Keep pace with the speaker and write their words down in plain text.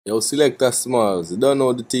Yo, Selecta Smallz, you don't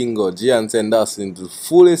know the thing go. Gian send us into the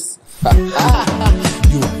fullest. You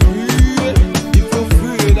free, if you're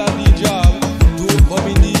free that the job, don't come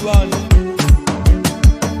in the one.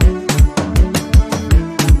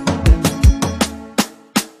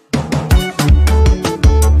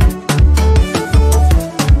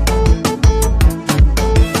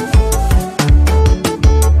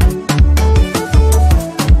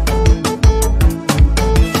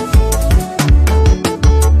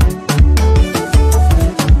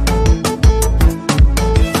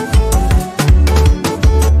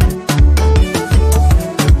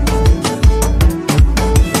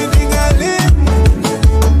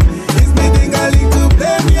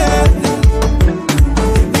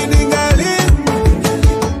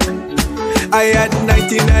 I had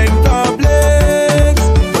 99 problems,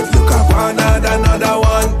 but look up another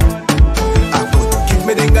one. I couldn't keep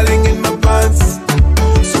me dingling in my pants,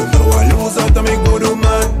 so now I lose out to me good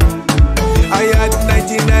man. I had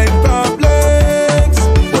 99 problems,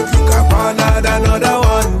 but look up another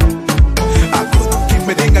one. I couldn't keep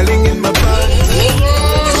me dingling in my pants,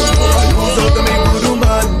 so now I lose out to me good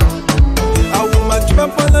man. A woman keep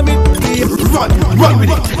on follow me, run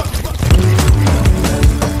with it.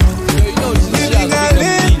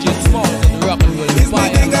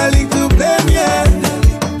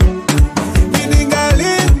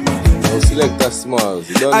 Selecta Smallz,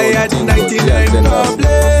 you don't know I the had thing 99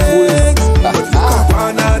 problems, but look up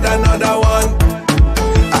another one.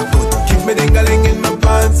 I couldn't keep me dingling in my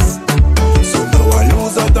pants, so now I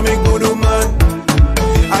lose out to me good man.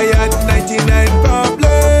 I had 99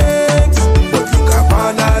 problems, but look up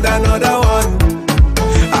another one.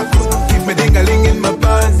 I couldn't keep me dingling in my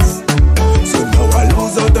pants, so now I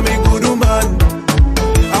lose out to me good man.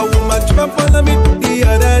 A woman tried to follow me the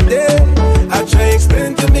other day. I try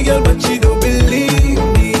explain to me girl, but she don't believe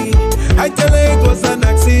me. I tell her it was an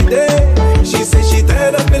accident. She said she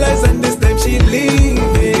tired of me lies and this time she leave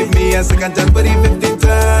me. Give me a second chance, but even 50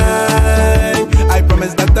 times I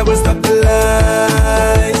promise that I will stop the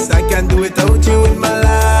lies. I can't do it without you in my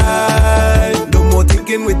life. No more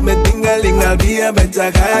thinking with me ding-a-ling, I'll be a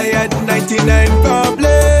better guy. I had 99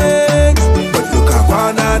 problems, but look up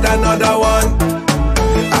another one.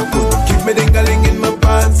 I couldn't keep me ding-a-ling in my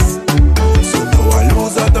pants, I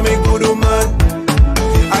lose out to me good man.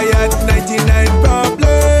 I had 99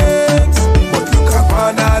 problems, but look up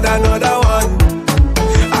another one.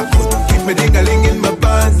 I couldn't keep me dingling in my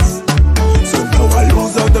pants, so now I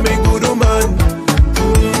lose out to me good man.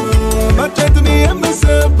 I try to be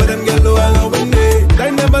myself, but I'm getting low allowing it. I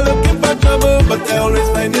never looking for trouble, but I always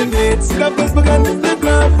finding it. Sick up Facebook and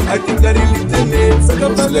Instagram, I think that he lives in it. Sick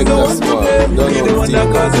up Facebook and Instagram, you're the one that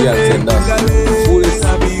causes it. Fullest.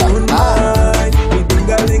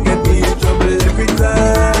 Dingling get me in trouble every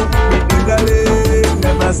time. Me dingling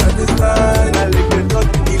never satisfied. I live it up,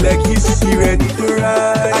 he like she ready to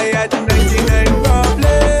ride. I had 99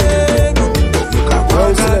 problems, look up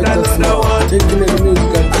another one. Take the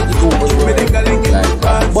music and take it over. Me dingling in my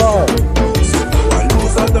pants, so now I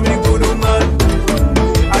lose out to me good man.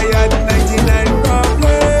 I had 99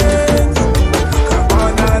 problems, look up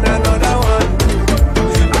another one.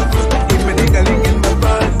 I couldn't keep me dingling in my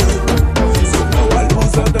pants, so now I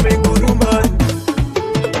lose out to me good man.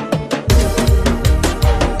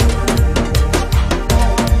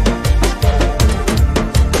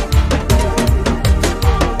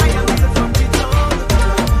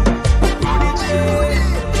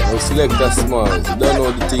 Yo, Selecta Smallz, you don't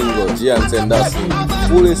know the thing go. Gian send us in the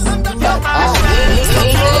fullest.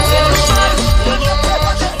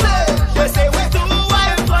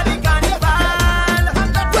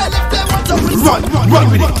 Run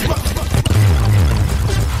with it.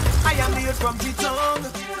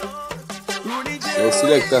 Yo,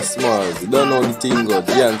 Selecta Smallz, you don't know the thing go.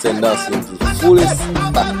 Gian send us into the fullest.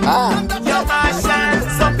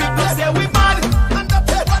 Some people say we mad.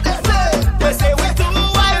 They say we too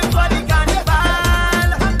wild for the carnival.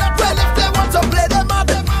 Well, if they want to play them up,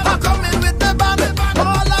 I come in with the band.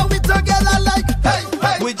 All of we together like hey.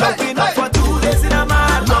 We jumping up for 2 days in a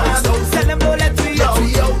mad house. Tell them no let we out.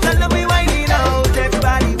 Tell them we whining out.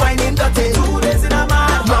 Everybody whining dirty. 2 days in a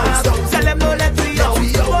mad house. Tell them no let we out.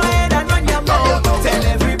 Go ahead and run your mouth. Tell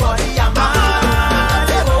everybody I'm mad.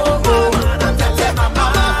 Tell them I'm mad.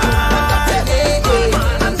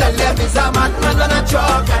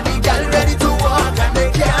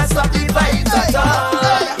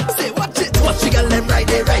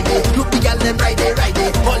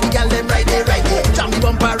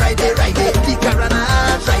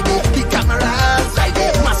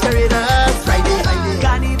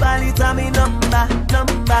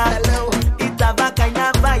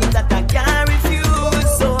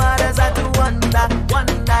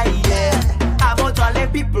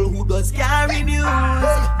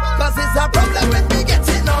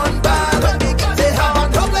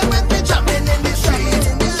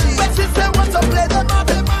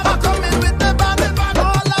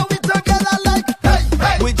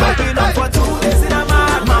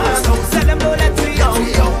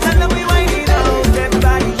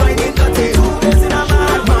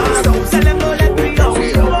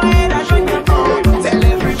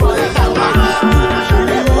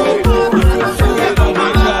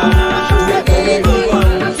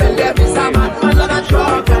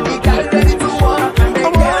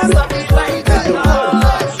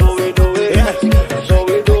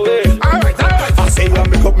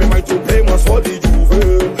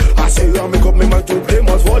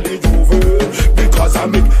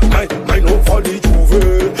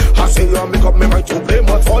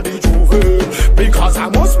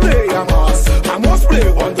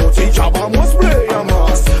 dirty job, I must play a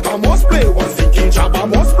mass. I must play one stinking job, I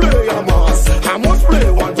must play a mass. I must play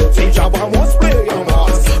one dirty job, I must play a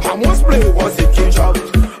mass. I must play one stinking job.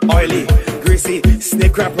 Oily, greasy,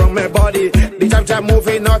 snake wrap around my body. The jab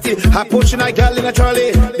moving naughty. I pushing a girl in a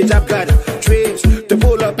trolley. The jab got dreams to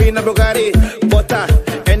pull up in a Bugatti, but I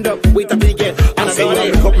end up with a big head. I say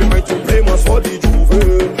I make up me mind to play much for the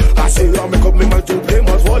Juve. I say I make up me mind to play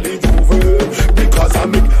much for the Juve, because I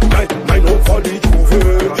make my hope for the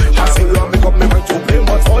Juve. I say I make up me mind to play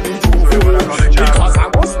much for the Juve, because I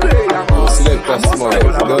must play. Selecta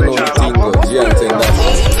Smallz, don't know the thing, but Giants and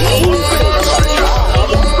that's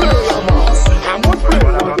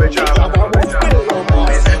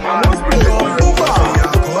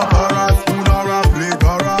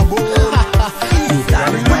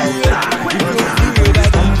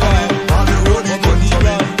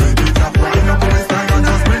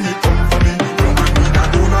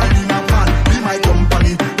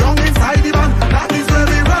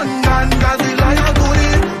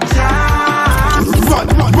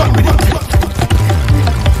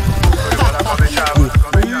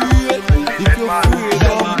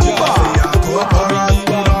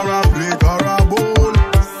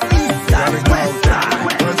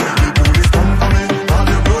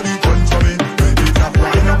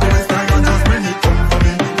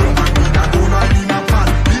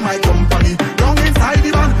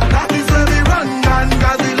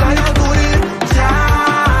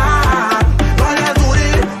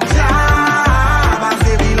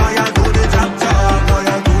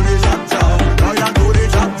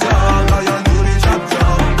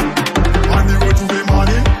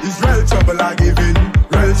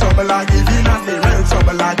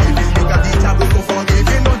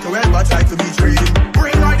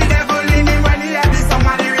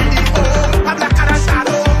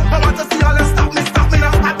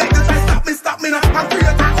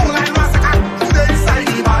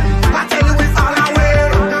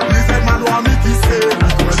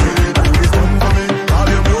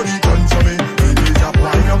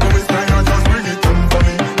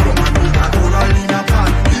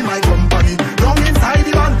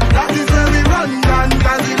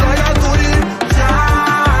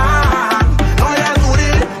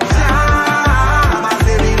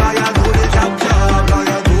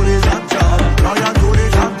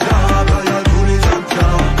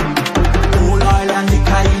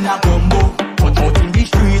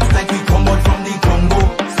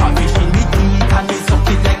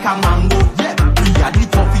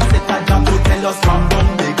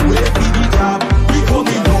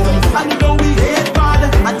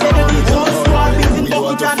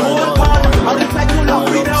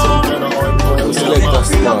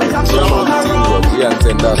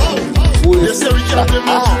They say we can't play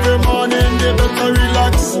much in the morning, they better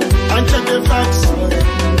relax and check the facts.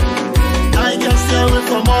 I can stay away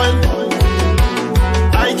from oil.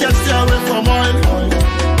 I can stay away from oil.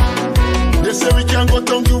 They say we can't go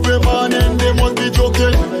down to the morning, they must be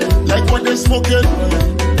joking, like what they smoking.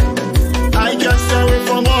 I can stay away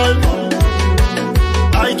from oil.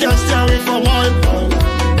 I can stay away from oil.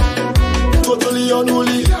 Totally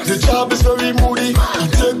unholy, the job is very moody. He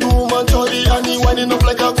take the woman jolly and he winding up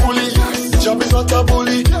like a coolie. The job is not a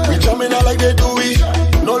bully, we jamming out like they do we.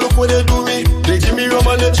 No look what they do me, they give me rum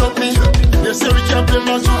and they chop me. They say we can't play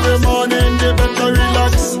much in the morning, they better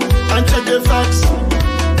relax and check the facts.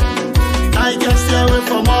 I can stay away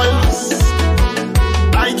from oil.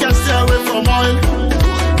 I can stay away from oil.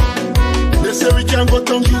 They say we can't go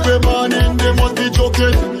down to the morning, they must be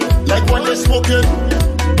joking, like what they smoking.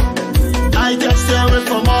 I can stay away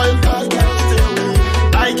from oil.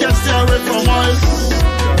 I can stay away from oil.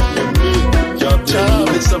 Job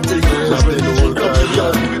is something else.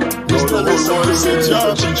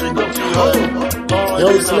 Yo,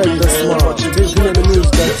 Selecta Smallz, this is the news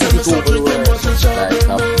that took it over the world. Like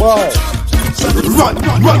a ball. Run.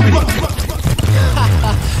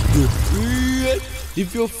 You afraid? If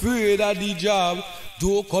you're afraid of the job,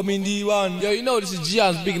 don't come in the one. Yo, you know this is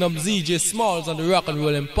Giants bigging up ZJ Smallz on the Rock and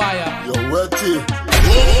Roll Empire. Yo, wetty.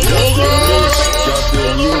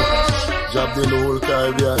 Job in the whole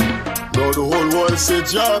Caribbean. Now the whole world say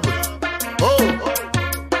job. Oh.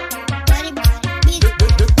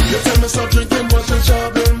 You tell me stop drinking, what's your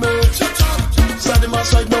job in me? Side in my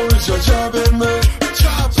side, now is your job in me?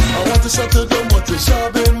 I want to settle down, what is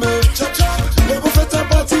job in me? Never fit a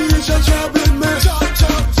party, is your job in me?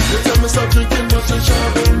 You tell me stop drinking, what's your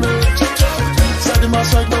job in me? Side in my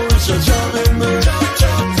side, now is your job in me?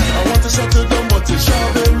 I want to settle down, what is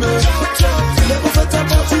job in me? Never fit a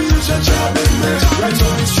party, is your job in me? Right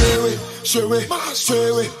now we stray away, stray away, stray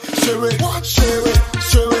away, stray away, stray away,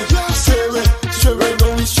 stray away, stray away, stray away,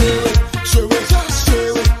 now we stray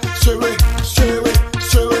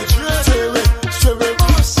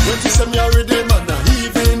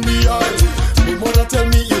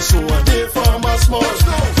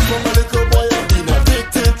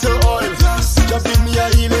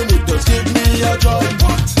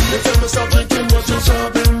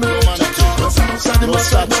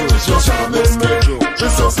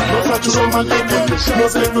No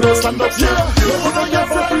say to no stand up, yeah.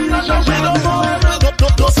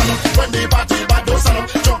 No stand up. When the party bad, no stand up.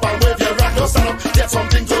 Jump and wave your rag, no stand up. Get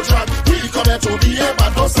something to drag. We come here to be a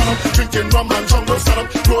bad, no stand up. Drinking rum and junk, no stand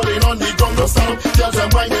up. Rolling on the ground, no stand up. Girls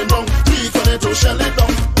and whining wrong. We come here to shell it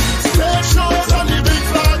down. Make shows and the big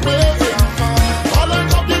flag waving. All on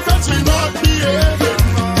top defense, we not behaving.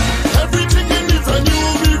 Everything in the venue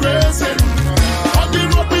we raising. On the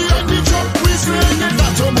road behind the truck, we swinging.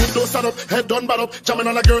 That to move, no stand up. Head done bad up. Jamming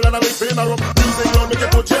on a girl and a lip in her up. Music loud, make it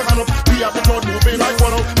put your hand up. We have the crowd moving like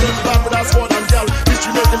one up. Let's back with our squad and gal.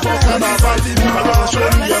 History making talk and our vibe. I wanna show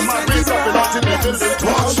me a man. Raise up and out in the building.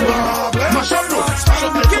 What's the problem? Mash up, bro. Smash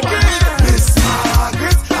up, make it. Miss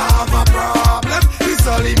Margaret, I have a problem. It's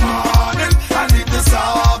early morning. I need to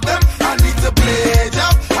solve them. I need to play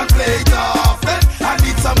job and play it often. I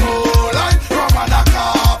need some more line from a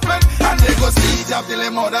coffin. And they go see job till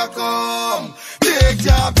your mother come. Take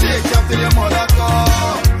job till your mother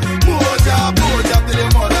come. More job till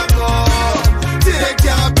your mother come. Take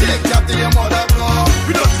job till your mother come.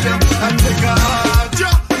 We don't see them and take a hard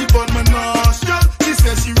job. Keep on my nostril. She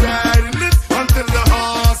says she riding it until the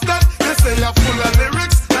hostel. They say you're full of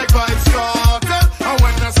lyrics like Vibes Cartel. And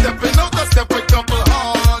when I'm stepping out, I step with couple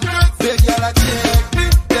hundred. They girl a check me,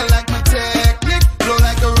 they like my technique. Blow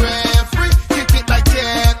like a referee, kick it like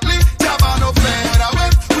gently. Jab on no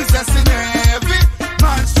featherweight, possessing heavy.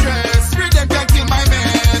 Man stress free, them can't kill my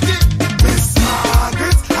magic. Miss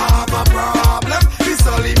Margaret, I have a problem. It's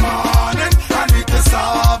early morning, I need to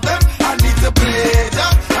solve them. I need to play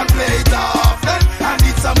job and play it often. I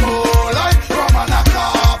need some more life from a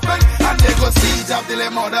coffin. And they go see job till their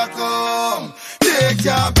mother come. Take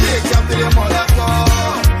job till your mother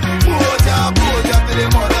come. More job till your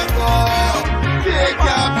mother come. Take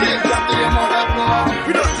job till your mother come.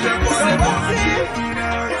 We don't see them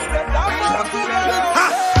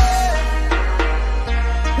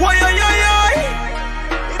Why,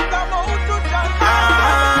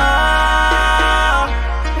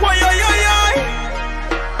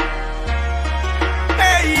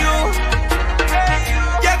 Hey you,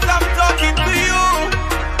 yes I'm talking to you.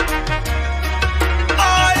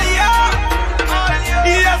 Oh yeah,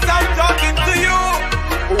 yes I'm talking to you.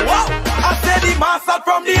 Wow, I said the master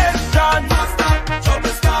from the engine. Trouble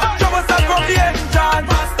start from the engine.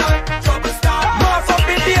 Trouble start. Mass up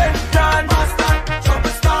in the engine. Trouble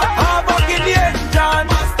start. Havoc in the engine.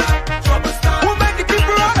 Trouble start. Who make the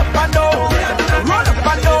people run up and down? Run up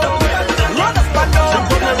and down. Run up and down.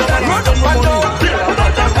 Run up and down.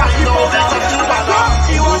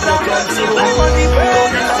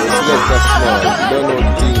 Selecta Smallz, Dono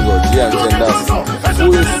Tingo, Giants and Dust. Who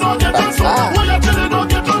is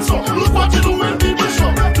look what you do when people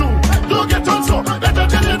show. Don't get done so. Let them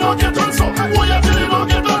tell you don't get done so. Why you tell you don't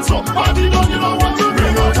get done so? Party done, you don't want to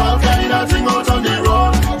bring out all kind of thing out on the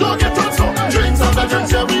road. Don't get done so. Drinks after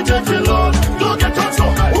drinks, yeah, we take real load. Don't get done so.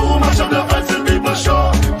 Who mash up the vibes and people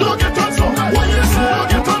show. Don't get done so. Why you say don't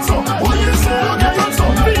get done so? Why you say don't get done so?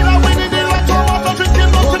 Feel like when it is like so much of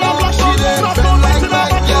drinking, not till I'm locked up. Not so much till I'm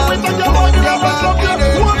locked up. With the girl, one girl, one girl,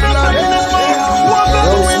 one girl, one girl,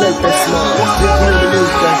 Selecta Smallz, give me the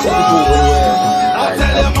news that she can go anywhere. I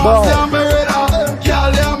tell you, man, say I'm a radar.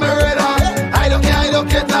 Girl, I'm a radar. I don't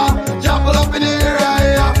get that. Just pull up in the area,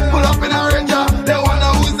 yeah. Pull up in a Ranger. They wanna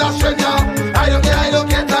who's a stranger. I don't get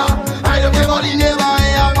that. I don't care about the neighbor,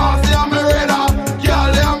 yeah. Man, say I'm a radar.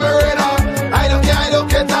 Girl, I'm a radar. I don't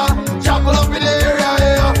get that. Just pull up in the area,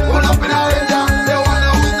 yeah. Pull up in a Ranger. They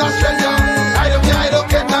wanna who's a stranger. I don't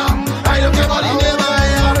get that. I don't care about the neighbor,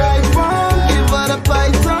 yeah. Right one, give her the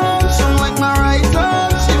python. She like my right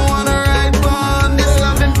arm. She wanna ride one. This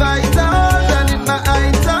loving vital. And in my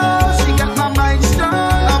eyes, she got my mind strong. I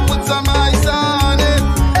put some eyes on it.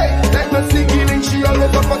 Hey, like my sneaky link, she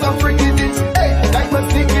always up for some freaky things. Hey, like my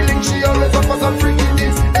sneaky link, she always up for some freaky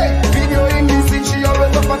things. Hey, video in this thing, she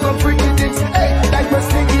always up for some freaky things. Hey, like my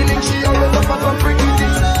sneaky link, she always up for some freaky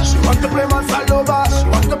things. She want to play my salova. She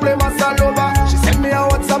want to play my salova. She sent me a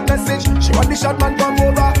WhatsApp message. She want the shot man come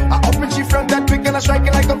over. I up me G front that quick and I strike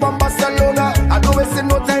it like a bomb Barcelona. I don't waste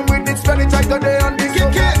no time with it. Spend it right today on this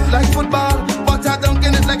sofa. Like football, but I don't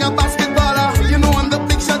get it like a basketballer. You know I'm the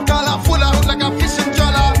big shot caller, full out like a fishing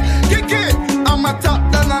trawler. Kick it, I'm a top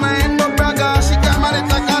down and I ain't no bragger. She climb on it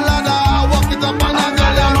like a ladder. I walk it up on a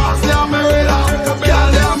gala. Say I'm a radar,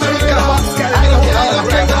 girl, I'm a radar. I don't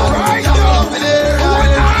get that. Right up in the air.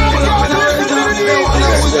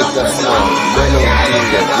 Selecta Smallz, Dono Tingo,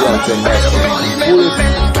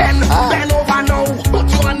 Giants and Dust. Bend over now, put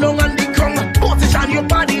your hand on the ground. Position your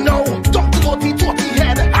body now. Don't dirty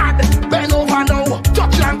head hard. Bend over now,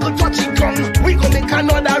 touch your ankle, touch your gun. We gon' make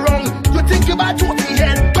another run. You think you about dirty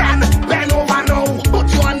head? Bend over now.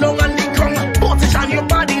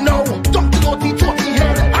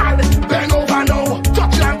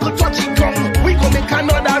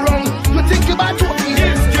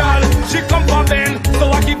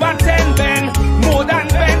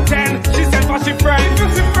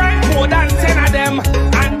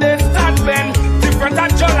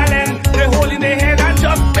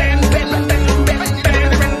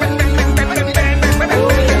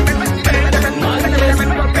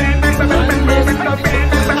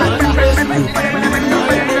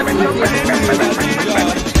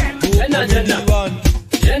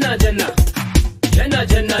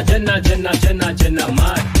 Jenna, Jenna, Jenna,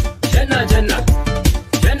 mad. Jenna, Jenna,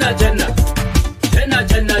 Jenna, Jenna, Jenna,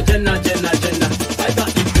 Jenna, Jenna, Jenna, Jenna. I got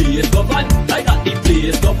the place governed. I got the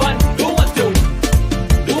place governed. Do what you want.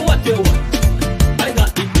 Do what you want. I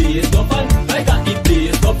got the place governed. I got the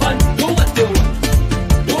place governed. Do what you want.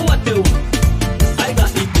 Do what you want. I got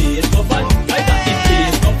the place governed. I got the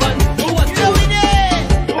place governed. Do what you want.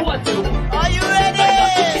 Do what you want. Are you ready? I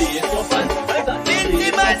got the place governed. I got the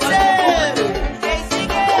place governed.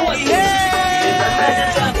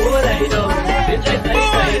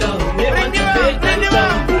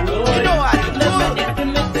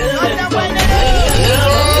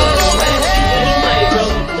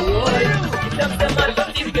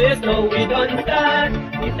 No, we don't stand.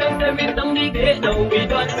 We just say we don't need it. No, we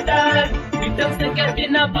don't stand. We just say get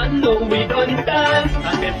in a band. No, we don't stand.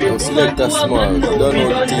 And if you Selecta Smallz, don't know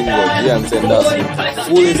the thing about Giants and that's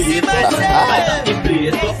foolish.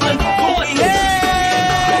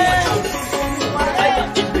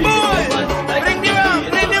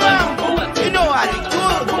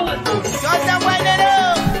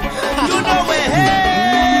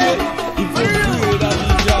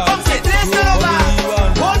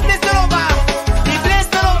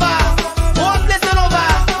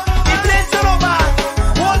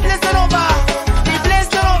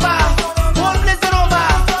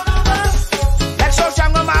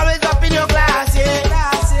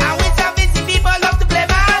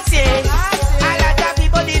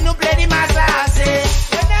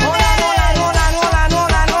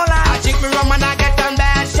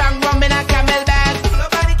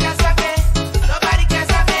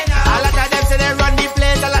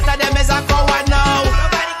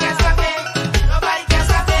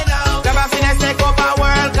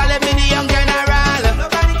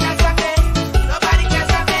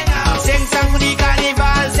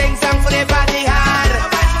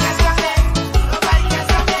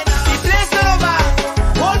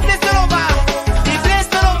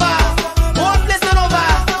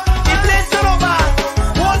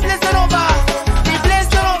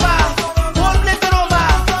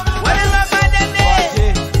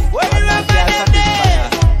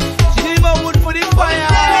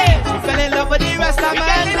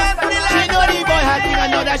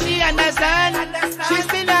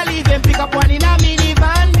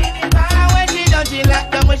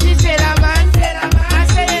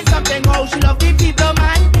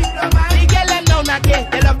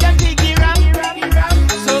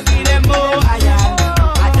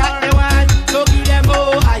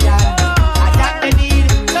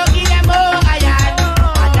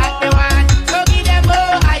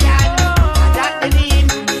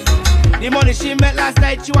 She met last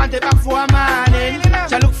night, she wanted back for a morning.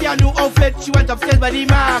 She look for a new outfit, she went upstairs by the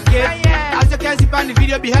market. As you can see on the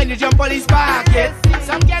video behind the jump police pocket.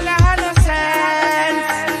 Some girl have no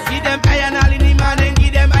sense. Give them iron all in the morning,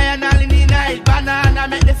 give them iron all in the night. Banana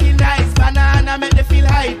make them feel nice, banana make them feel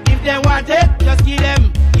hype. If they want it, just give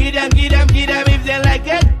them, give them, give them, give them. If they like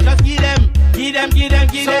it, just give them, give them, give them,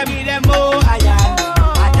 give them, give them more iron.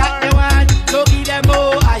 Attack the one, so give them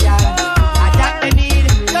more iron. Attack the need,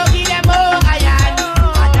 so give them more iron.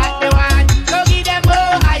 Attack the one, so give them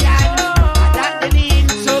more iron. Attack the need,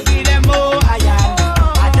 so give them more iron.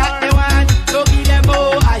 Attack the one, so give them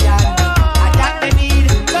more iron. Attack the need,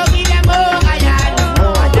 so give them more iron.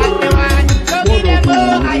 Attack the one, so give them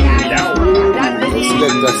more iron. Attack the need.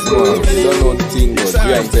 Selecta Smallz, don't know the thing about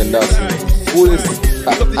Giants and that's foolish.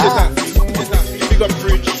 Big up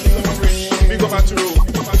Bridge, big up Maturo.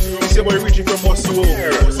 This your boy Richie from Moscow.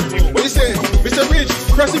 What you say? Mr. Bridge,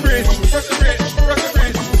 cross the bridge, cross the bridge, cross the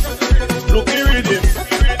bridge. Look me rhythm,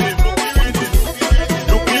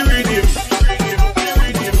 look me rhythm,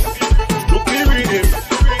 look me rhythm.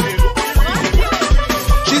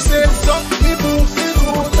 She said, suck the pussy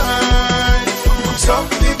tonight, suck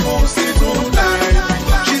the pussy tonight.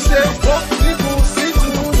 She said, fuck the pussy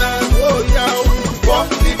tonight, oh yeah, fuck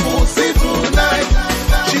the pussy tonight.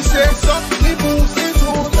 She said, suck the pussy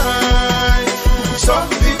tonight, suck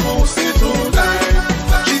the pussy tonight.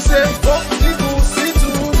 She said, fuck the pussy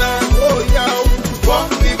tonight, oh yeah, fuck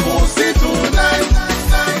the pussy tonight.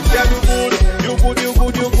 Yeah, you good, you good, you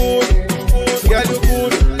good, you good. Yeah, you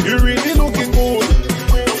good, you really looking good.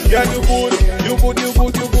 Yeah, you good, you good, you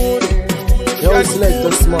good, you good. Yo, Selecta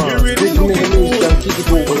Smallz, big me the music and keep it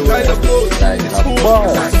over the way. Like a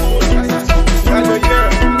boss. Can you hear?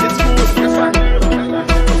 It's good.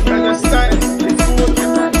 Can you style? It's good.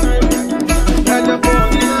 Can you go?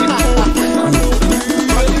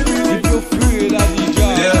 If you feel that the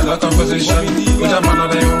job, Yeah, lot of position with a man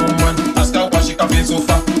or a woman. Ask her why she can feel so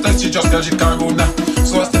far. Then she just girl she can't go now.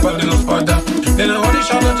 So I step a little further. Then I want to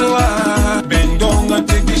shout out to her. Bend down and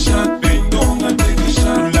take the shot. Bend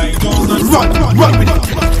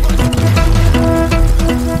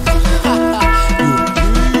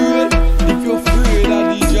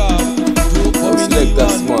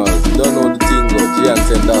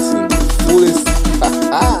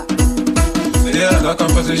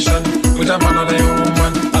a man or a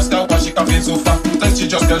woman. Ask her why she can feel so far. Then she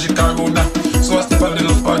just got she corona. So I step a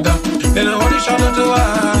little further. Then I hold the shot to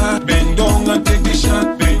her. Bend down and take the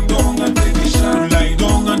shot. Bend down and take the shot. Lie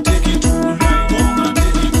down and take it. Lie down and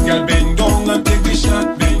take it. Girl, bend down and take the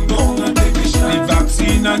shot. Bend down and take the shot. The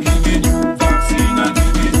vaccine I'm giving you. Vaccine I'm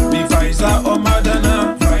giving you. The Pfizer or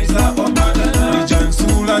Moderna. Pfizer or Moderna. The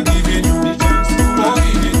Janssen I'm giving you. The Janssen I'm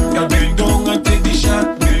giving you. Girl, bend down and take the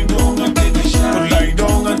shot. Bend down and take the shot. Lie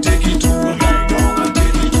down and take it. Lie down and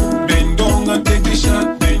take it. Bend down and take the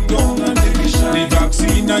shot. Bend down and take the shot. The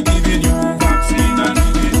vaccine I'm giving you. Vaccine I'm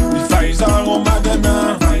giving you. The Pfizer or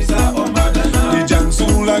Moderna. Pfizer or Moderna. The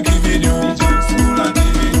Janssen I'm giving you. The Janssen I'm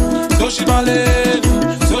giving you. So she ballin',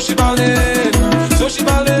 so she ballin', so she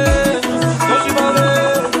ballin', so she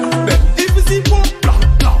ballin'. If you see pop,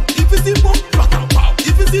 if you see pop,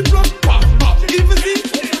 if you see pop, if you see,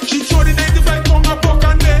 she throw the 95 pound a buck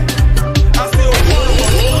and then I say, oh,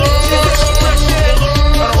 she get some fresh air. I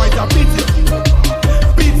don't want to beat you,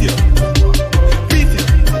 beat you, beat you,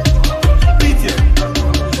 beat you.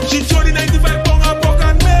 She throw the 95 pound a buck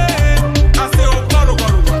and then I say, oh, God, oh,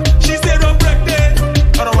 God, oh, God. She said, don't break there.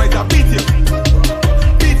 I don't want to beat you,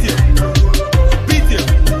 beat you, beat you,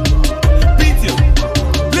 beat you.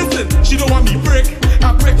 Listen, she don't want me break.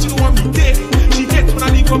 I break, she don't want me take. She hates when I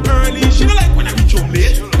leave up early. She don't like when I reach home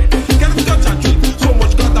late. Get him touch and treat. So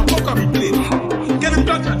much got a fuck on me plate. Get him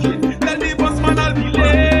touch and treat. Tell the boss man I'll be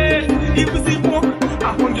late. If you see more,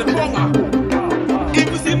 100 pound. If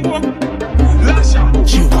you see more, lash out.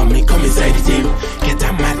 She want me come inside the team. Get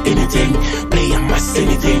a mad anything. Play a mass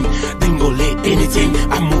anything. Dingo late anything.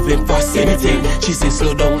 I'm moving fast anything. She say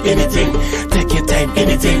slow down anything. Take your time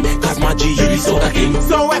anything. Cause my G you is soda king.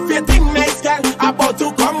 So if you think nice girl, about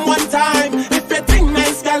to come one time. If you think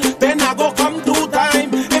nice girl, then I go come 2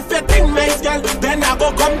 time. If you think nice girl, then I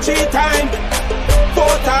go come 3 time.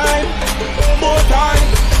 4 time. More time.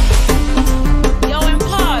 Yo, in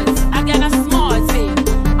pause, again a small thing.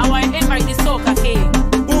 I want to invite the soca king.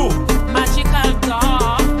 Ooh. Magical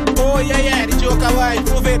dog. Oh yeah, the joker white.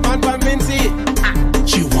 Move it, man, Vinci.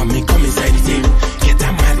 She want me come inside the team. Get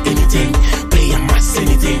a mad anything. Play a mass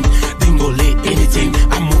anything. Dingo late anything.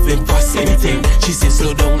 I'm moving fast anything. She say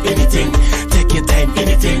slow down anything. Take your time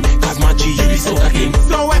anything. Cause my G you is soda king.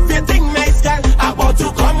 So if you think nice girl, about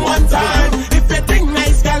to come 1 time. If you think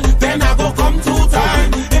nice girl, then I go come 2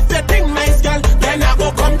 time. If you think nice girl, then I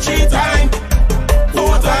go come 3 time.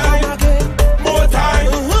 4 time. More time.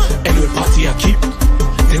 Anyway party I keep.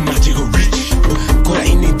 Then magic go reach. Go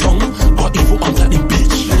in the tongue or even under the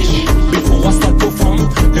beach. Before I start perform,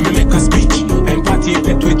 let me make a speech. And party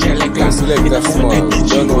pet with gel like glass. Selecta Smallz,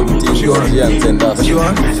 don't know the thing, you and that's you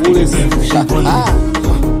want? Who is it?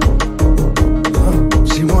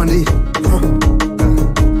 She want it.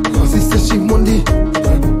 She said she want it.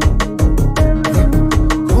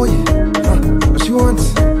 Oh yeah. What she wants?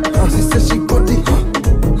 She said she want it.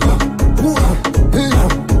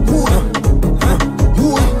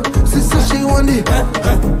 She said she want it.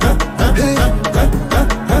 Hey.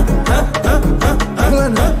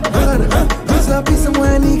 There's a piece of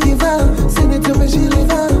money give her. Send it to me, she leave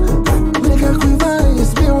her. Make her quiver.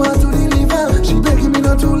 It's me want to deliver. She begging me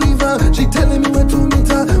not to leave her. She telling me where to meet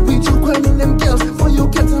her. We two crying them girls. For you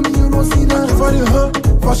get to me, you don't see that. For the her,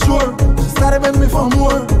 for sure. She started begging me for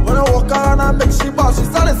more. When I walk around and make she boss. She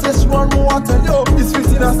started saying she want more. I tell you, it's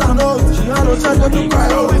 15 and stand out. She had no chance but to cry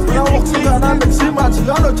out. When I walk around and make she mad. She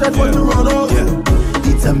had no chance but to run out.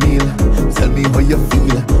 Eat a meal, tell me how you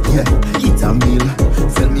feel. Yeah, eat a meal,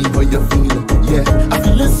 tell me how you feel. Yeah, I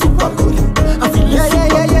feel super good. I feel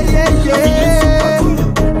super good.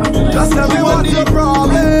 Just tell me what's your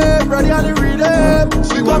problem. Ready on the rhythm.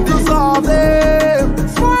 She want to solve them.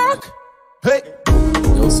 Fuck. Hey.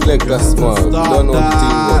 Yo, Selecta Smallz, don't know the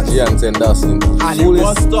thing, but Giants and Dustin. And you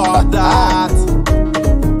must stop that.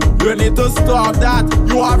 You need to stop that.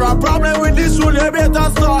 You have a problem with this rule, you better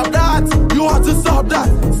stop that. You want to stop that.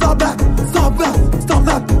 Stop that. Stop that. Stop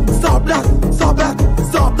that. Stop that. Stop that.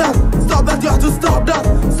 Stop that. Stop that. You have to stop that.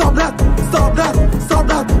 Stop that. Stop that. Stop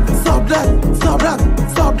that. Stop that. Stop that.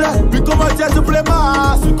 Stop that. We come out here to play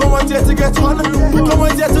mass. We come out here to get fun. We come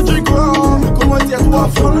out here to drink rum. We come out here to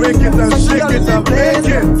have fun. Break it and shake it and break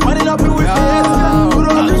it. Money up with it. Put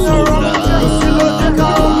on the rum.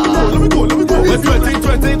 Let me go. It's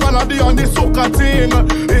 2020, gonna be on the soca team.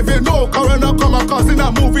 Even though Corona come across in a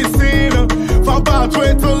movie scene. From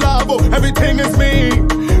Baldwin to Labo, everything is me.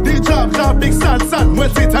 The job, big sun,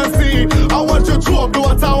 wet it and see. I want you to up the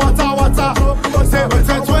water. Say wet,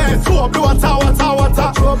 to up the water.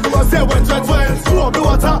 Say wet, to up the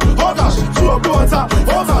water. Oh gosh, to up the water.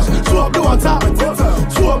 Oh gosh, to up the water.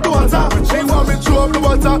 To up the water. She want me to up the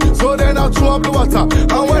water. So then I throw up the water.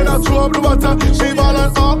 And when I throw up the water, she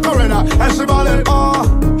ballin' Corona. And she ballin'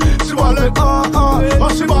 she ballin' oh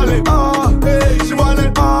she ballin' she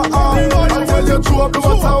ballin' And when you throw up the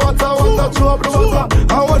water, throw up the water.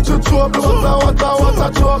 I want you to throw up the water,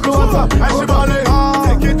 throw up the water. And she ballin',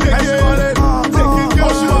 take it,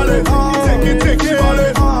 oh she ballin', take it, she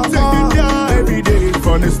ballin', take it, yeah. Every day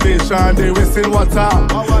from the station, they wasting water.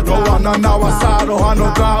 No one on our side, no one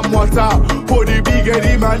no damn water. Put the big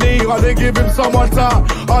Eddie money, or they give him some water.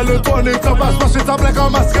 All the turn it up and smash it up like a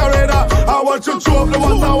masquerade. I want you to throw up the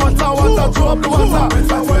water, throw up the water. Throw up the water,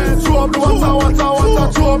 throw up the water,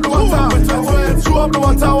 throw up the water. Throw up the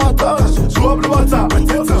water, throw up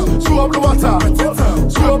the water.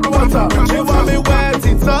 Throw up the water. She want me wet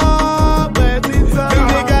it up, wet it up. Bring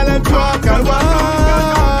the girl and talk and walk.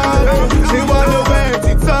 She want me wet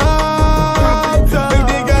it up. Bring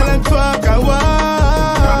the girl and talk and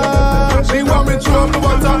walk. She want me throw up the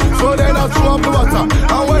water, so then I throw up the water.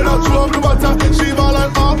 And when I throw up the water, she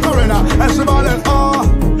ballin' Corona. And she ballin'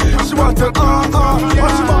 she want it she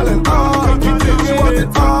ballin' she want it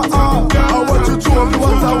I want you to throw up the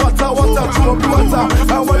water, throw up the water.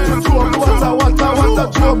 I want you to throw up the water,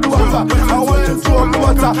 throw up the water. I want you to throw up the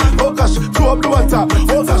water, oh gosh, throw up the water,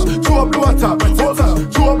 oh gosh, throw up the water, oh gosh,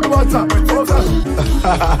 throw up the water, oh gosh.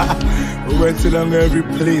 We went along every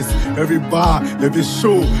place, every bar, every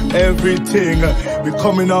show, everything. We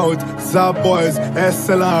coming out, Zap Boys,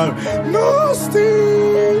 SLR, nasty,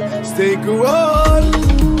 stay cool.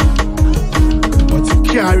 But you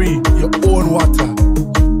carry your own water,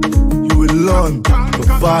 you will learn to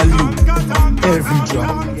value every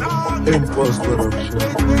drop. Impulse production.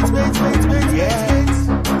 Yes.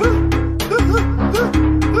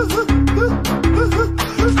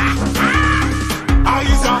 I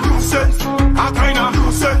is a nuisance, a kind of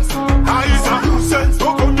nuisance. I is a nuisance,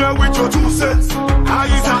 don't come here with your 2 cents. I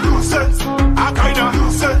is a nuisance, a kind of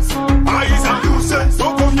nuisance. I is a nuisance,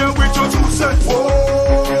 don't come here with your 2 cents.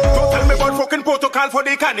 Don't tell me about fucking protocol for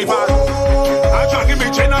the carnival. I drag me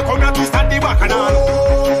chain and come here to stand the bacchanal.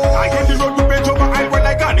 I get the road to bend over, I went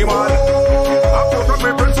like animal. I put on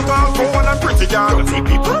my brains to call for one and pretty girl. Don't see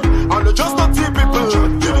people, and just not see people.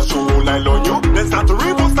 Get the show line on you, then start to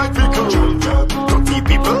reverse like people. Don't see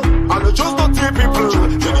people, and just not see people.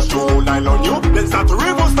 Get the show line on you, then start to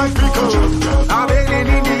reverse like people. I'm in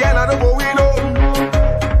Indiana, the boy we know.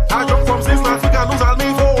 I jump from 6 last week, I lose all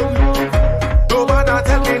my phone. Nobody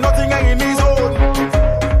tell me nothing, I in his own.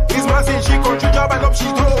 His man say she country job and up she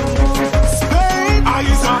throw. I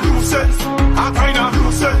is a nuisance, a kind of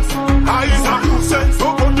nuisance. I is a nuisance,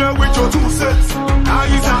 don't come here with your 2 cents. I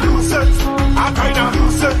is a nuisance, a kind of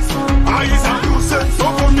nuisance. I is a nuisance,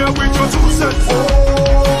 don't come here with your 2 cents.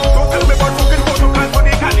 Don't tell me about fucking protocol for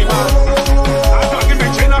the carnival. I'm talking the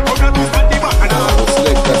chain and come here to stand the bacchanal.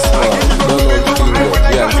 Selecta, Smallz, don't know the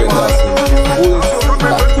thing about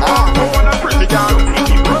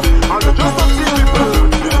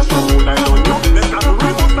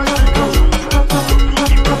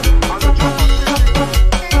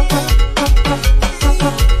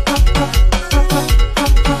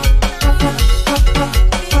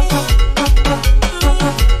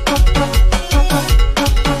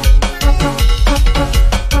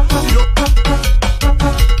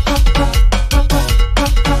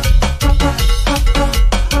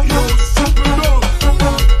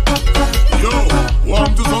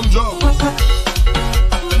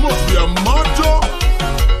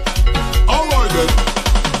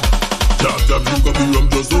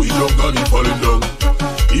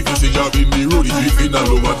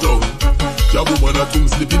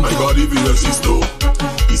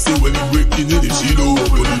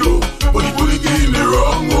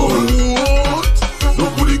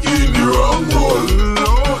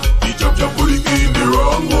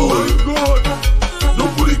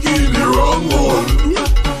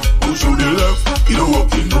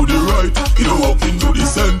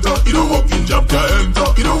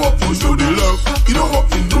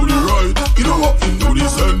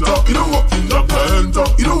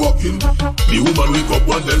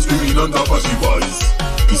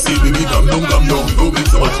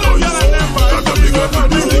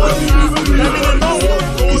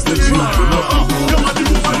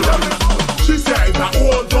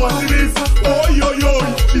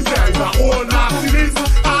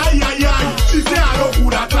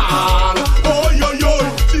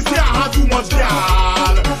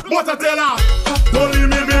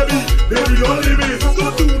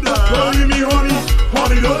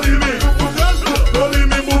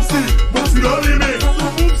Beyonce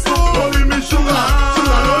Don't leave me, sugar,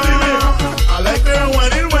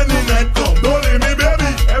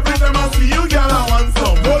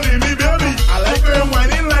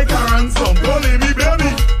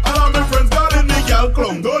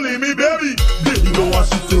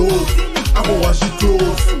 I go wash your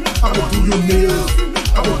clothes, I go do your nails,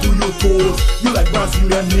 I go do your toes. You like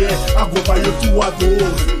Brazilian hair, I go buy you 2 of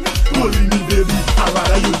those. Holy me baby, I'd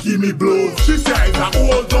rather you give me blows. She say it's a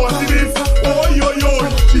old dirtiness, oh yo yo.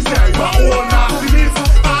 She say it's a old nastiness,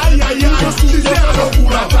 ay ay ay. She say I don't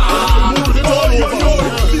fool at all, oh yo yo.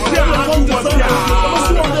 She say I don't do what's ya.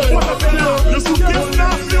 You should get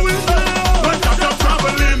nasty with me. When you're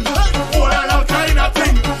traveling, all kind of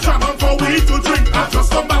thing. Travel for weed to drink, I just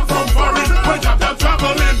come back from foreign. When you're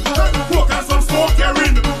traveling, work and some smoke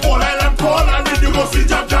carrying. All I am coloring, you go see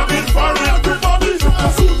jab in foreign. Everybody,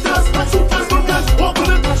 suitcase, open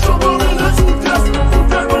it, shovel in the suitcase.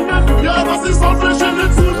 You ever see some fish in the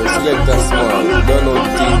suitcase? Selecta Smallz, don't know the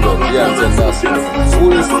thing, but yeah, and that's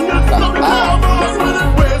full.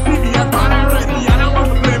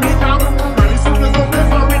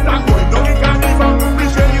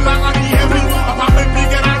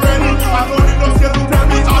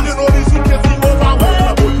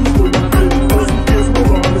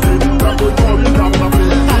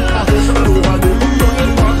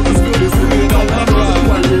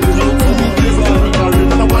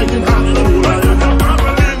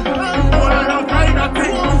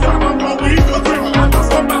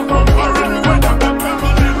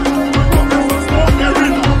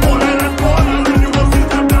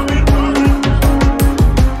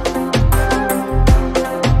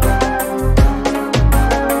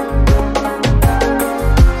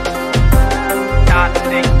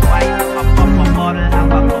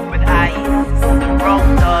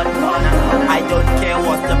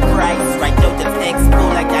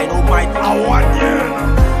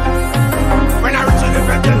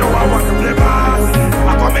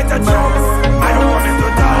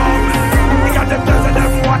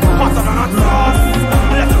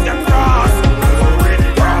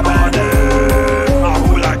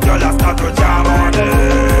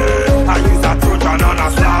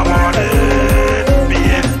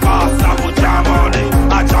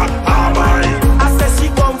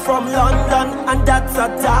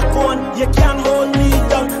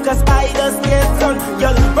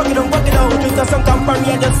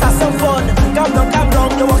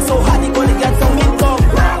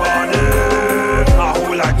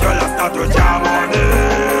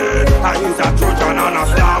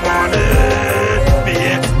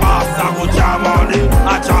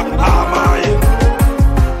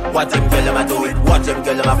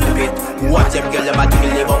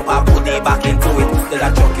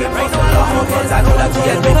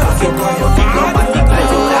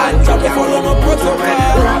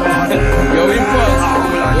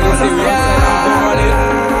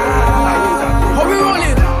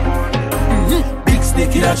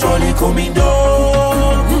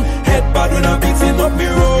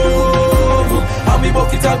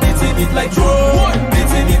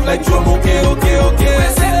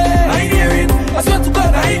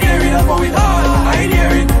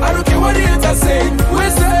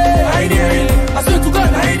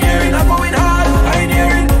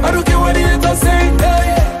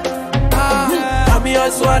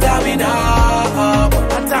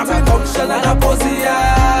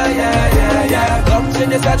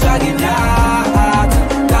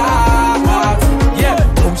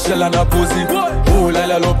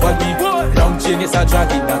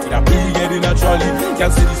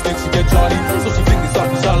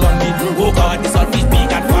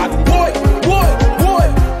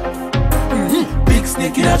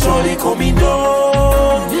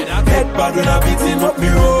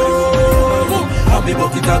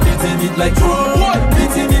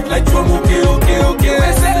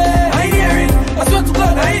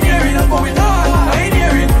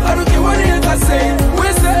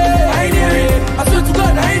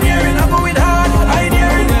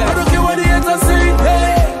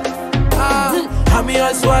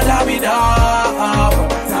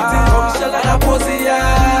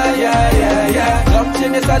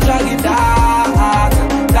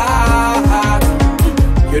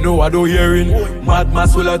 You know I don't hearing mad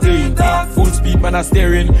mass will a thing. Full speed man a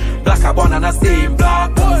steering. Black a bun and a steam.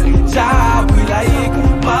 Black job we like.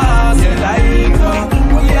 Mass we like.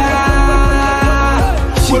 Yeah.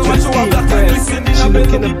 She just keep dressed. She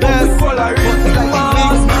looking the best.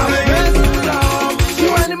 She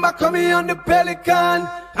running back on me on the Pelican.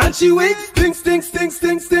 And she wakes, stink, stink, stink,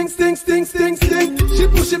 stink, stink, stink, stink, stink, stink. She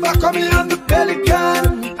push it back on me on the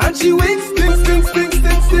Pelican. And she wakes, stink, stink, stink,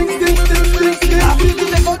 stink, stink, stink, stink, stink, stink. I feel to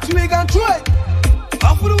take out to make and throw it.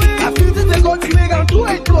 Off the way. I feel to take out to make and throw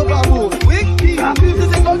it. Over move. Wake me. I feel to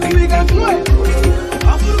take out to make and throw it.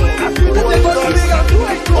 Off the way. I feel to take out to make and throw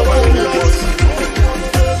it. Over move.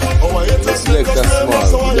 Selecta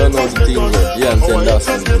Smallz, you don't know the thing yet. Yeah, and that's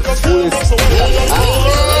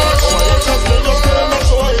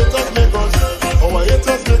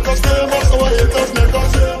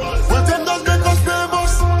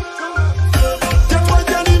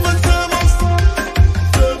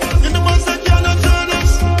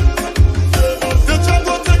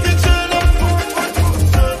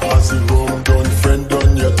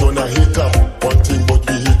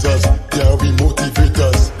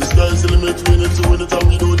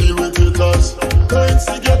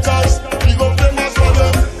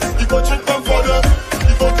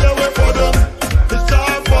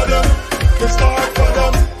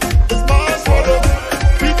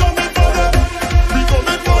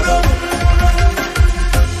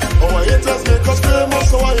haters make us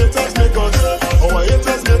famous. Our haters make us. Our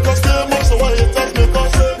haters make us famous. Our haters make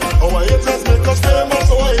us. Our haters make us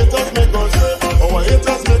famous. Our haters make us. Our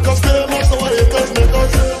haters make us famous. Our haters make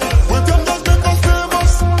us. We them just make us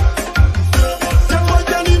famous. Them boy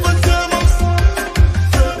can't even tame us.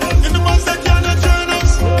 In the mass they cannot join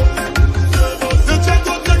us. They check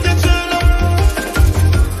out like a trainer.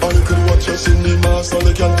 All they could watch us in the mass, all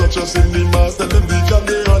they can touch us in the mass. Tell them they jam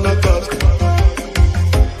they on a touch.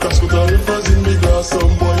 Cause with the rivers in the grass,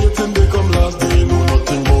 some boy you think they come last. They know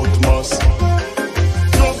nothing about mass.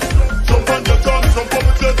 Jump and get on, jump up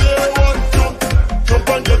with your day one. Jump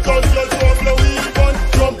and get on, get off the wheel one.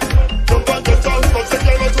 Jump and get on, cause they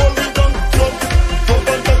cannot hold me down. Jump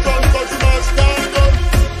and get on, cause you not stand down.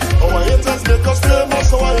 Our haters make us famous,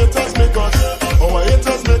 our haters make us. Our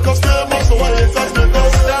haters make us famous, our haters make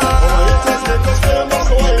us. Our haters make us famous,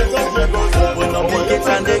 our haters make us. When I make it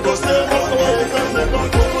and they go famous, our haters make us.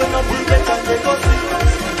 When I make it and they go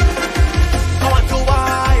I want to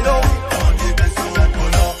wild out.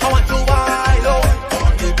 I want to wild out.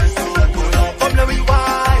 Come let me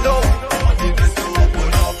wild out.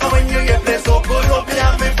 And when you get play so good, don't be a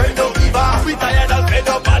my friend, don't give up. We tired and fed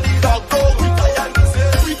up of the lockdown.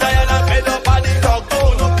 We tired and fed up of the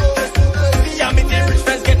lockdown. Me and me the rich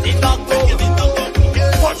friends get the lockdown.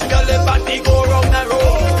 Watch your left body go round and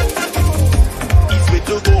round. It's way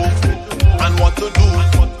to go and what to do.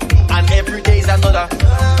 And every day's another.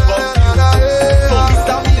 So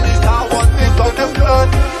Mr. Minister, one thing on the flood.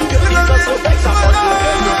 It's not so bad, I'm on the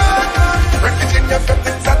head. Recognition your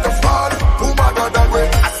feelings at the fall. Who better than we?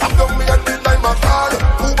 I stop them me and feel like my call.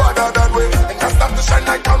 Who better than we? And I start to shine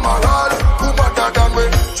like I'm a rod. Who better than we?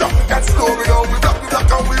 Drop that story on. We rock it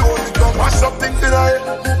like and we hold it down. Wash up things in our head.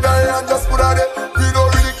 Move the hand just put at it. We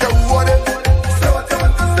don't really care who are it. Say what you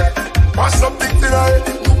want to say. Wash up things in our head.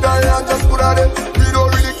 Move the hand just put at it. We don't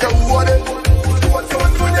really care who are it. Do what you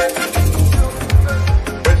want to do.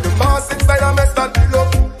 When the mass inside a mess and fill up.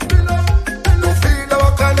 Don't feel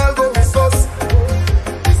our canal go miss us.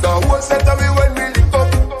 It's a whole set of me when we lift up.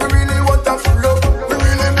 We really want to full up. We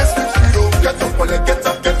really miss the freedom. Get up on you, get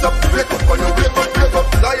up. Wake up on you, wake up.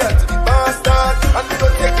 Loyal to the bastard. And we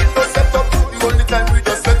don't take it no set up. The only time we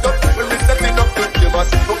just set up. When we setting up the game, I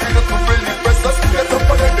see no feel to really press us. Get up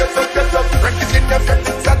on you, get up. Recognition your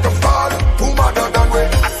feelings at the fall. Who better than we?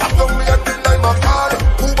 I stop them me and feel like my call.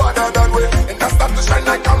 Who better than we? And I start to shine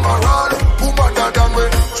like I'm a rod. Who better than we?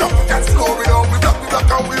 Drop that slow me down. We drop it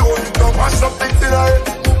like and we hold it down. Wash up things in our head.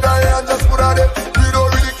 Move the hand just put at it. We don't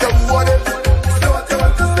really care who are it. Say what you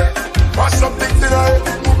want to say. Wash up things in our head.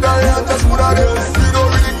 Move the hand just put at it. We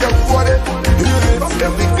don't really care who are it.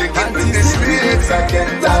 Everything in the streets I can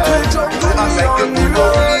dance. I'm like a good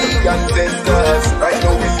old ancestors. Right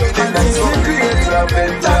now we feeling like some great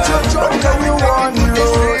adventures. Can you on the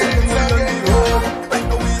road? Right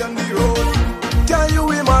now we on the road. Can you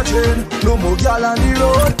imagine? No more gal on the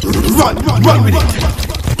road. Run with it.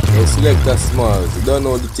 Yo, Selecta Smallz, you don't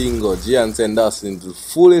know the thing go. Gian send us into the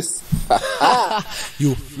fullest.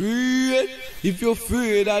 You afraid? If you're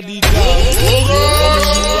afraid of the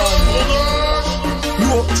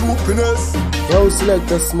No troopiness. Yo,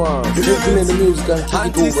 Selecta Smallz, you give me the music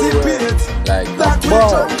and keep it over. Like that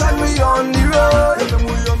ball. Can we on the road?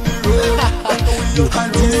 You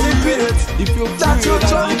anticipate. If you're afraid That's your of the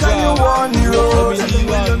trunk and you on the road.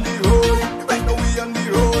 Right now we on the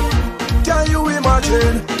road. Can you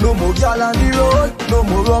imagine? No more gal on the road, no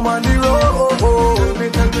more rum on the road. Tell me.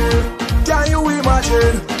 Can you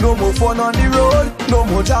imagine? No more fun on the road, no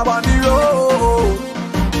more job on the road.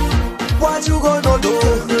 What you gonna do?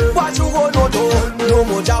 What you gonna do? No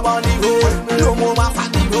more job on the road, no more mass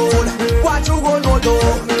on the road. What you gonna do?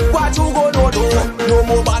 What you gonna do? No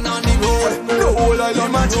more ban on the road. No whole island.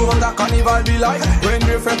 Imagine what the carnival be like when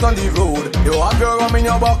we fret on the road. You have your rum in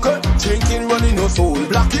your bucket, drinking, running no soul.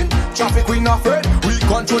 Blocking, traffic we not afraid. We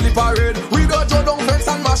control the parade. We got your down fence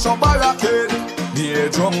and mash up barricade. Dear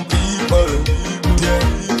drunk people, dear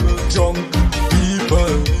drunk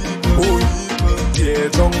people, oh, dear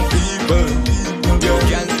drunk people, you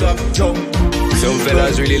can't stop drunk. Some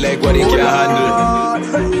fellas really like what they can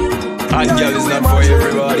handle. And girl is not for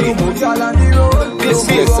everybody. This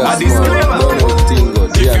is a disclaimer.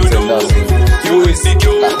 If you know, you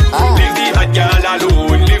insecure. Leave the hot girl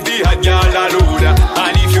alone. Leave the hot girl alone.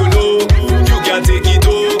 And if you know, you can take it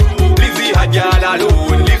all. Leave the hot girl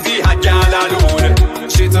alone. Leave the hot girl alone.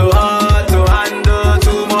 She too hot to handle.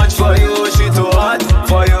 Too much for you. She too hot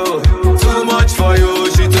for you. Too much for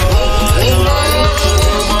you. She too hot to handle.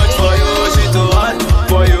 Too much for you. She too hot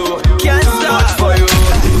for you. Can't stop for you.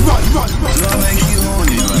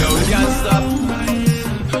 No, can't stop.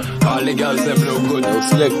 All the girls them look good. Yo,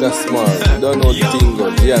 Selecta Smallz. Don't know the thing, go.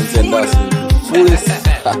 Giants and Dawson. Foolish.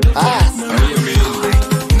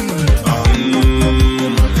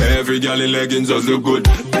 Every girl in leggings does look good.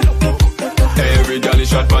 Every girl in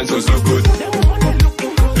short pants does look good.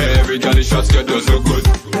 Every girl in short skirt does look good.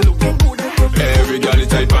 Every girl in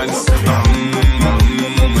tight pants.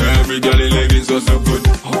 Every girl in leggings does look good.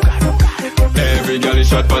 Every girl in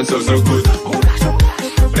short pants does look good.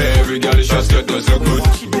 Every girl in short skirt does look good.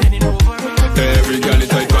 Every girl in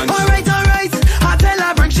tight pants. Alright, I tell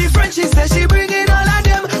her bring she friend, she says she bringing all of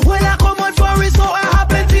them. When I come out for it, so I have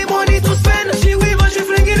plenty money to spend. She weave and she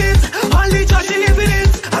flinging it, all the church she living it.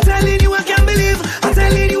 I'm telling you I can't believe, I'm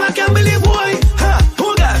telling you I can't believe, boy.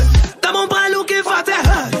 Oh God, the mumpa looking fat,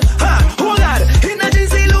 oh God, in the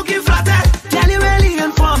jeans he looking flat. Tell you really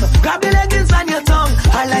informed, grab the leggings on your tongue.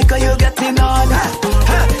 I like how you getting on.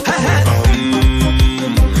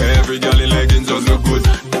 Every girl in leggings does look good.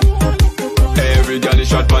 Every girl in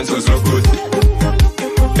short pants does look good.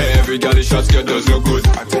 Every girl in short skirt does look good.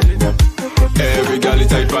 Every girl in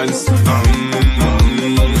tight pants.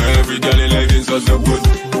 Every girl in leggings does look good.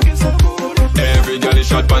 Every girl in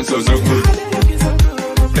short pants does look good.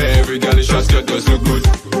 Every girl in short skirt does look good.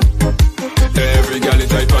 Every girl in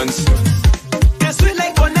tight pants. They sweet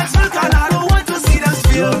like on next week and I don't want to see them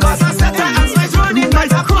spill. Cause I set her and sweat running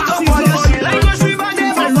like a cook up on your shit. Like no stream and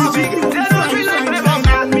never moving. They don't feel like never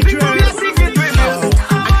got. People be a secret with me.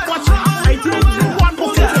 Watch out, I do one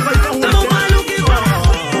more time.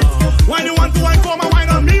 When you want to wine for my wine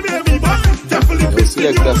on me, baby, but definitely fist in you.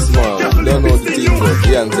 Selecta Smallz. Don't know the thing, go.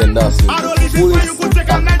 Giants and Dawson. I don't listen for you could take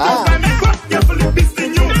a night off and make up. Definitely fist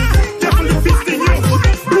in you. Definitely fist in you.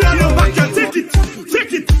 Be on your back and take it.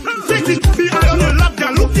 Take it. Take it. Be on your lap,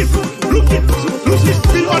 girl. Look it. Look it. Look it.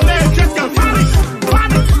 Be on there, just girl. Panic.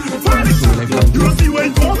 Panic. Panic. You see where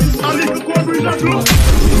it goes? I'll leave the cold breeze and blow.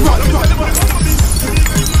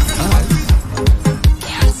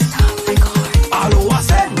 Allo, I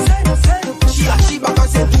said, she back and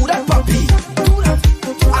said, do that, puppy.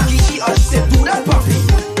 Aki, she said, do that, puppy.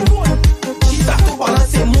 She start to balance,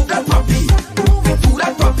 say, move that, puppy. Do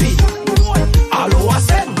that, puppy. Allo, I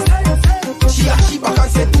said, she back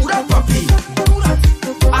and said, do that, puppy.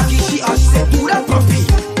 Aki, she said, do that, puppy.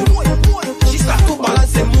 She start to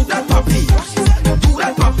balance, say, move that, puppy. Do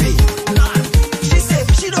that, puppy. She said,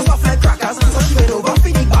 she does not like crackers, so she went over for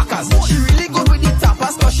the backers. She really good with the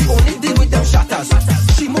tappers, cause she only deal with them shatters.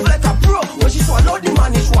 She move like a pro when she swallow the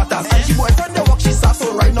manage waters. And she boyfriend the work she saw,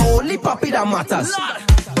 so right now only puppy that matters.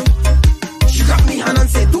 She grabbed me hand and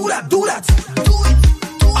said, do that, do that. Do it.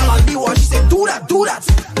 All on the wall, she said, do that, do that.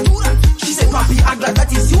 She said, papi, act like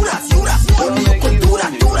that is you that, you that. Only you could do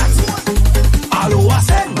that, do that. Allo, I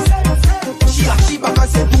said, she back and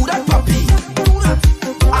said, do that, papi.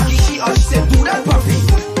 Aki, she said, do that, papi.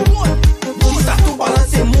 She start to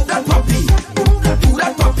balance and move that, papi. Do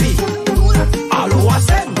that, papi. Allo, I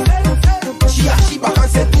said, she back and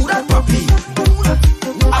said, do that, papi.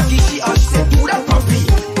 Aki, she said, do that, papi.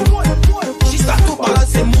 She start to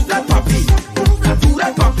balance and move that, papi. Do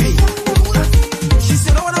that, papi. She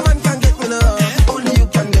said, no other man can get me now. Only you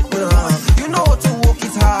can get me now. You know how to work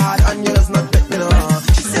it hard and you just not bet me now.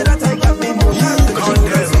 She said that I got me more.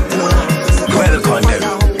 Well,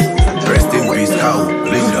 condemn. Rest in peace, cow,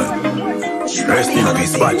 Linda. Rest in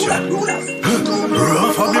peace, Watcher.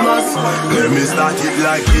 Rough of the mass. Let me start it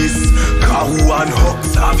like this. Cow and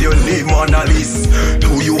Hux have your name on a list.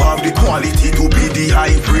 Do you have the quality to be the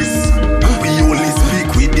high priest? We only speak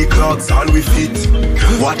with the clogs and we fit.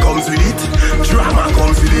 What comes with it? Drama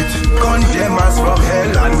comes with it. Condemn us from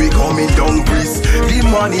hell and we coming down breeze.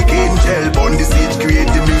 Demonic angel on the stage create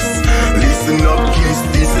the mist. Listen up kids,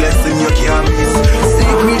 this lesson you can't miss.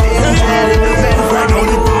 Secret angel, men from on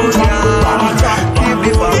the punch. Keep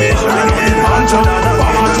the foundation and punch another.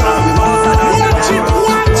 Watch it,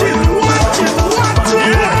 watch it, watch it, watch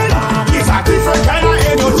it. It's a different kind of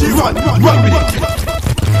energy. Run with it.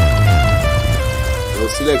 Yo,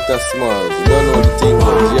 Selecta Smallz. Don't know the thing, go.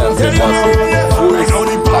 Giants and Dawson. Right now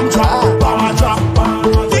the bomb drop, bomb drop.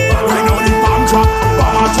 Right now the bomb drop,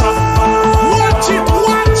 bomb drop. Watch it,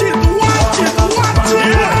 watch it, watch it, watch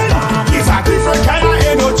it. It's a different kind of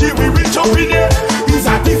energy. We reach up in here. It's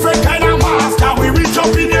a different kind of master. We reach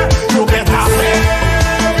up in here. You better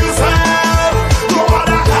save yourself. No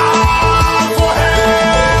other call for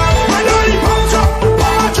help. Right now the bomb drop,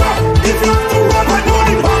 bomb drop. If you have to run, right now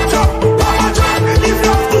the bomb drop, bomb drop. If you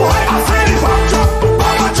have to hide, I say the bomb drop,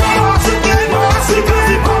 bomb drop. Once again,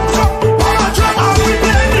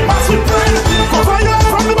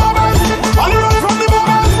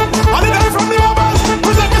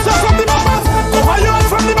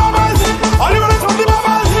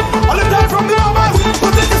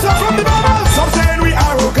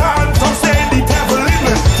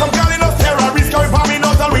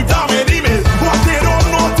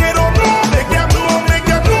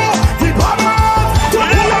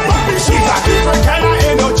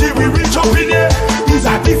 It's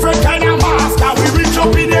a different kind of master. We reach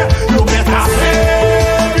up in here. You better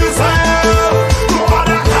save yourself. No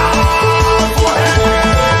other time for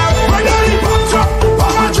help. When you pop drop,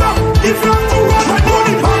 Papa drop. If you have to run, when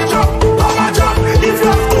you pop drop, Papa drop. If you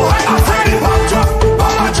have to hide, I say the pop drop,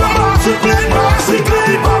 Papa drop. We play massive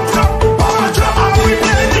play, pop drop, Papa drop. And we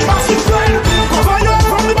play the massive play. Cover you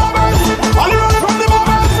from the bombers, all the way from the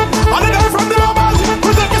bombers, all the way from the bombers.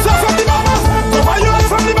 Protect yourself from the bombers. Cover you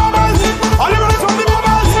from the bombers, all the way from the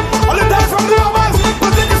bombers, all the way from the bombers.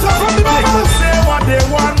 Protect yourself from the bombers. They say what they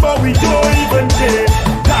want, but we don't even care.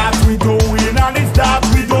 That we doing, and it's that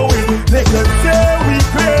we doing. They can say we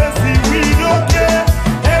crazy, we don't care.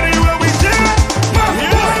 Anywhere we dare,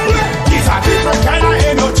 it's a different kind of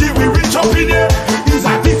energy. We reach up in here. It's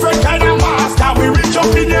a different kind of master. We reach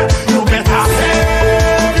up in here. You better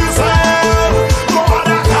save yourself. No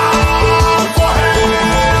other time for help.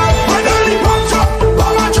 When the pop drop,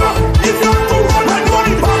 Papa drop. If you have to run, when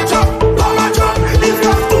the pop drop, Papa drop. If you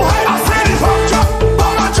have to hide, I say the pop drop,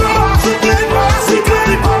 Papa drop. We play massive play,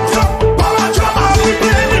 the pop drop, Papa drop. And we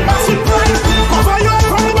play the massive play. Cover you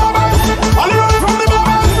from the bombers, all the way from the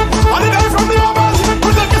bombers, all the way from the bombers.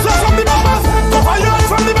 Protect yourself from the bombers. Cover you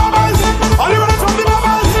from the bombers, all the way from the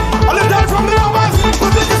bombers, all the way from the bombers.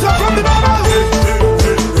 Protect yourself from the bombers.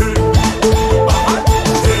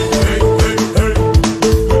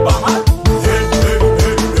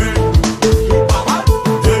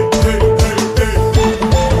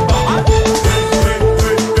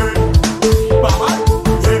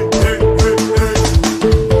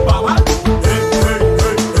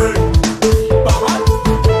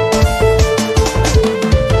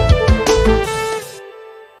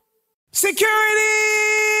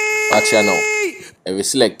 Watch ya now. Every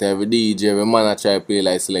selector, every DJ, every man I try to play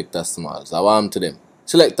like Selecta Smallz. I want to them.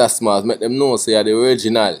 Selecta Smallz, make them know say you're the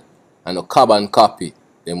original and no carbon copy.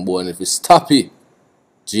 Them born if you stop it.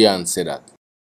 Gian say that.